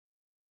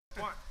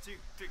1, 2,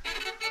 3.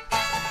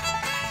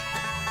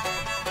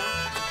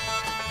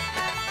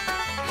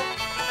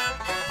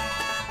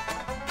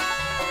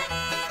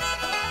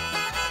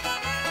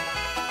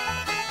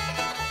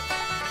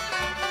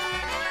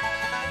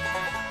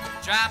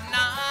 Driving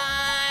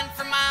on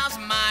for miles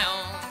and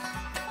miles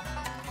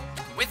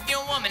with your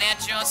woman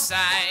at your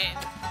side,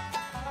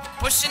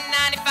 pushing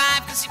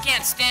 95 cause you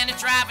can't stand to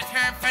drive with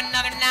her for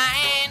another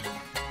night.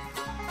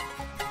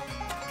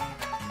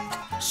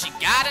 She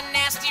got a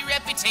nasty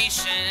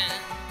reputation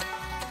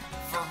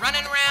for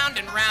running round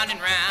and round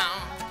and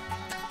round,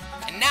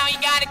 and now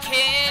you got a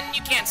kid,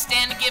 you can't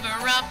stand to give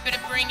her up, it'll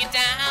bring you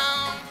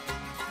down.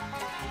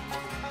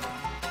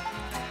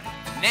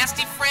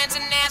 Nasty friends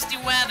and nasty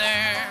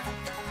weather,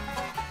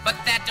 but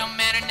that don't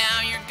matter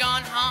now, you're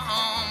going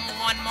home.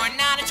 One more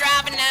night of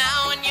driving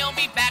now, and you'll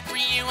be back where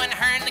you and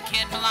her and the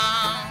kid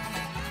belong.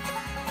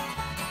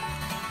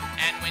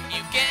 And when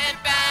you get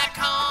back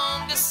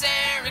home to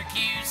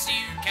Syracuse,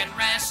 you can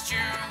rest your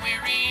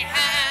weary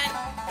head.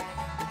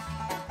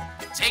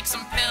 Take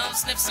some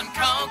pills, sniff some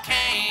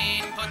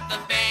cocaine, put the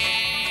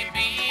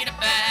baby to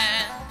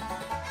bed.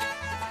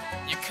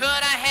 You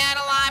could have had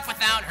a life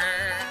without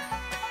her,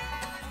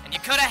 and you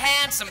could have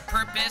had some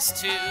purpose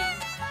too.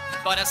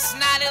 But a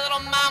snotty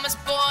little mama's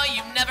boy,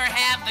 you never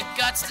have the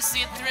guts to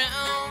see it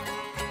through.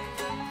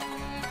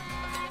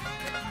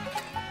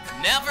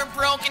 Never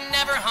broke and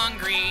never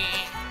hungry,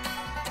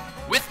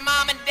 with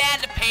mom and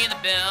dad to pay the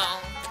bill,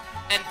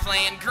 and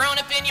playing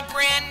grown-up in your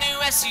brand new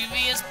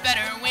SUV is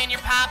better when you're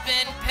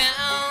popping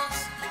pills.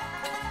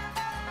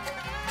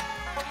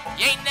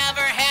 You ain't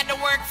never had to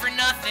work for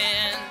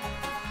nothing.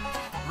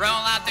 Roll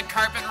out the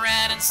carpet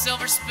red and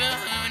silver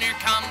spoon. Here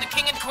come the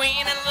king and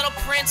queen and little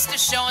prince to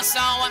show us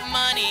all what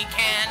money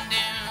can do.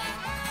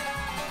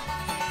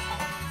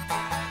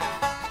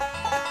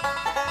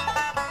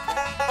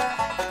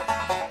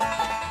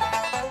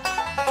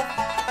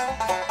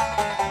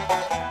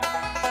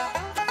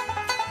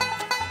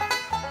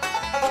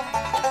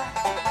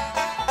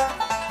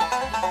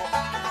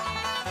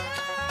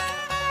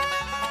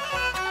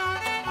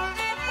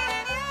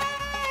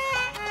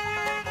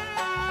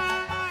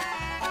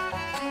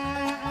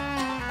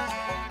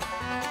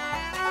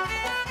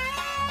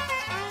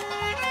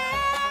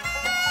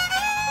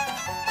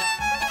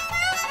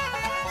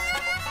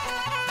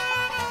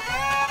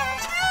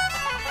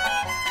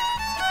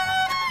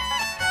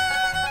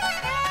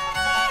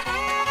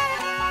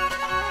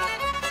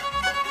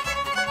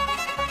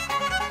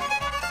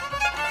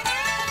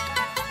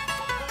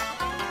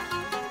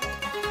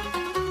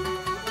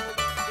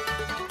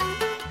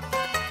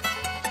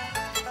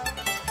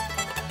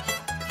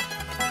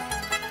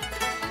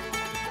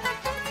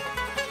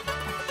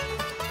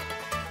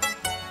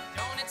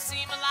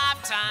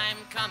 Time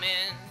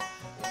coming,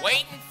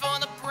 waiting for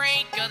the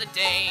break of the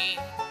day,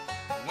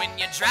 when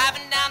you're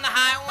driving down the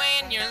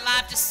highway and your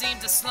life just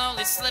seems to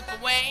slowly slip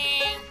away.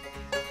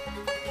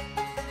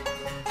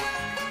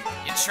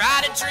 You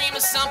try to dream of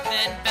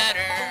something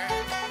better,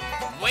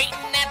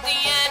 waiting at the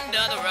end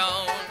of the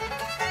road,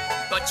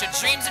 but your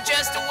dreams are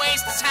just a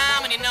waste of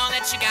time, and you know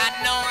that you got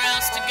nowhere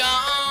else to go.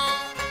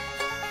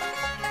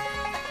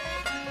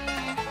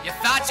 You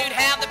thought you'd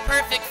have the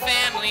perfect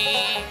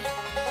family.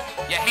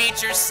 You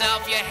hate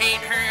yourself, you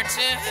hate her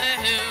too,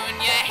 and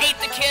you hate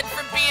the kid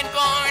for being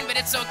born, but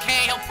it's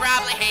okay, he'll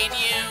probably hate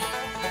you.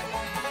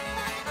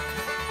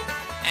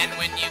 And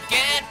when you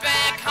get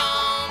back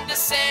home to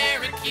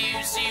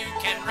Syracuse, you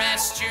can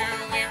rest your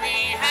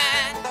weary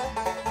head.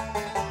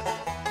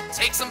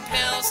 Take some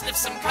pills, sniff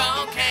some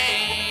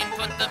cocaine,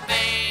 put the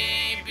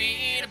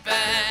baby to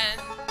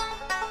bed.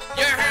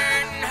 You're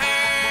hurting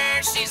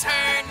her, she's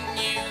hurting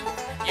you,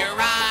 your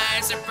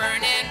eyes are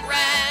burning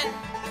red.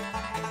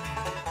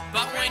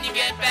 But when you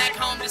get back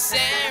home to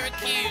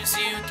Syracuse,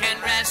 you can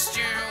rest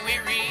your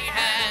weary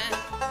head.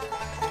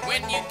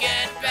 When you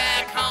get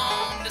back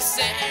home to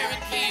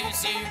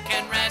Syracuse, you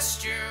can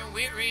rest your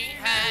weary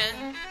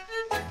head.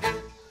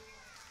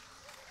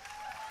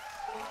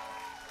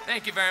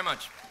 Thank you very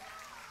much.